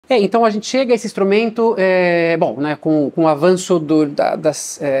Então a gente chega a esse instrumento, bom, né, com o avanço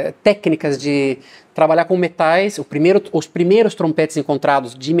das técnicas de trabalhar com metais. Os primeiros trompetes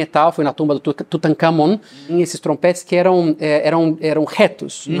encontrados de metal foi na tumba do Tutankhamon, esses trompetes que eram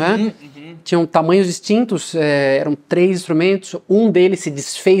retos, né? Tinham tamanhos distintos, eram 3 instrumentos, um deles se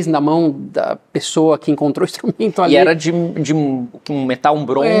desfez na mão da pessoa que encontrou o instrumento ali. E era de um metal, um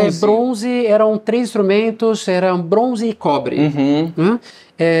bronze? Bronze, eram 3 instrumentos, eram bronze e cobre.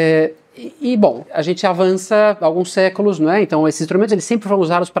 Bom, a gente avança alguns séculos, não é? Então esses instrumentos eles sempre foram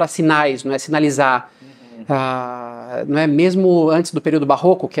usados para sinais, não é? Sinalizar. Não é? Mesmo antes do período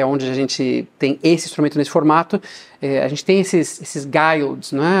barroco, que é onde a gente tem esse instrumento nesse formato, a gente tem esses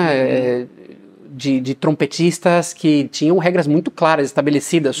guilds, não é? De trompetistas que tinham regras muito claras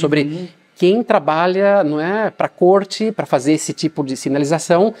estabelecidas sobre quem trabalha, não é, para a corte, para fazer esse tipo de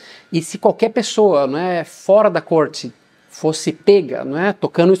sinalização, e se qualquer pessoa, não é, fora da corte fosse pega, não é,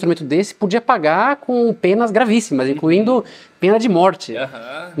 tocando um instrumento desse, podia pagar com penas gravíssimas, incluindo pena de morte.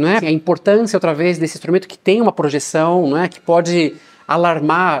 Não é? A importância, outra vez, desse instrumento que tem uma projeção, não é, que pode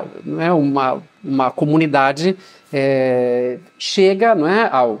alarmar, não é, uma comunidade, chega, não é,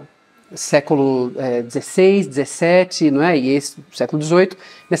 ao século XVI, XVII, não é, e esse século XVIII,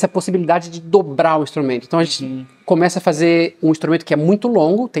 nessa possibilidade de dobrar o instrumento. Então a gente começa a fazer um instrumento que é muito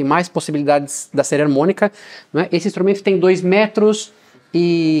longo, tem mais possibilidades da série harmônica, não é? Esse instrumento tem 2,40 metros,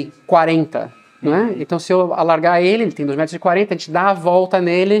 não é? Então se eu alargar ele tem 2,40 metros, a gente dá a volta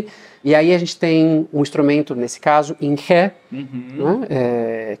nele, e aí a gente tem um instrumento, nesse caso, em Ré, não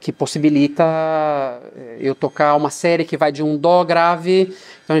é? Que possibilita eu tocar uma série que vai de um Dó grave.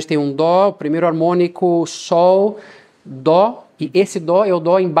 Então a gente tem um Dó, o primeiro harmônico, Sol, Dó, e esse Dó é o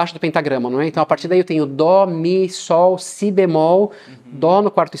Dó embaixo do pentagrama, não é? Então a partir daí eu tenho Dó, Mi, Sol, Si bemol, Dó no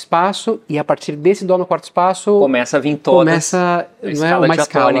quarto espaço, e a partir desse Dó no quarto espaço começa a vir todas uma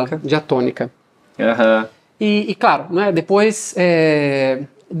escala diatônica. E claro, não é? Depois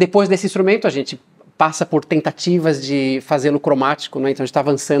desse instrumento a gente passa por tentativas de fazê-lo cromático, né? Então a gente está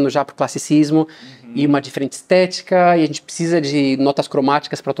avançando já para o classicismo e uma diferente estética, e a gente precisa de notas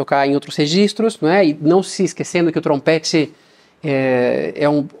cromáticas para tocar em outros registros, né? E não se esquecendo que o trompete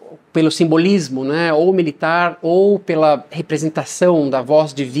pelo simbolismo, né? Ou militar, ou pela representação da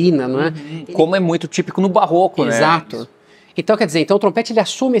voz divina, né? Como é muito típico no barroco, né? Exato. Então, quer dizer, o trompete ele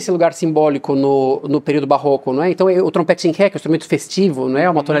assume esse lugar simbólico no período barroco, não é? Então, o trompete em Ré, que é um instrumento festivo, não é?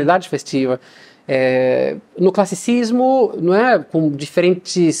 Uma tonalidade festiva. No classicismo, não é? Com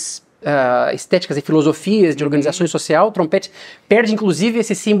diferentes estéticas e filosofias de organização social, o trompete perde, inclusive,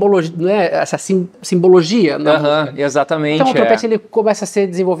 essa simbologia na música. Exatamente. Então, o trompete ele começa a ser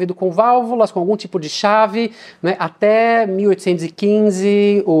desenvolvido com válvulas, com algum tipo de chave, né? Até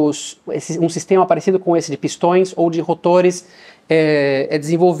 1815, um sistema parecido com esse de pistões ou de rotores é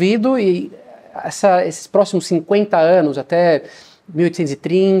desenvolvido, e esses próximos 50 anos, até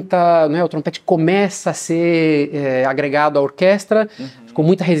 1830, né, o trompete começa a ser agregado à orquestra, com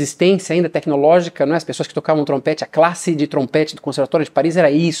muita resistência ainda tecnológica, né? As pessoas que tocavam trompete, a classe de trompete do Conservatório de Paris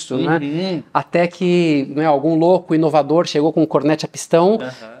era isso, né? Até que, né, algum louco inovador chegou com um cornete a pistão,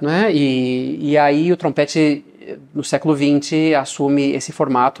 né? E aí o trompete no século XX assume esse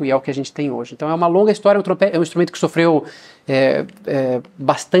formato, e é o que a gente tem hoje. Então é uma longa história. O trompete é um instrumento que sofreu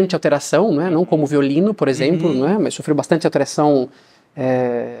bastante alteração, né? Não como o violino, por exemplo, né? Mas sofreu bastante alteração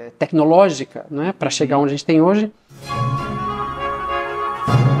tecnológica, né? Para chegar onde a gente tem hoje.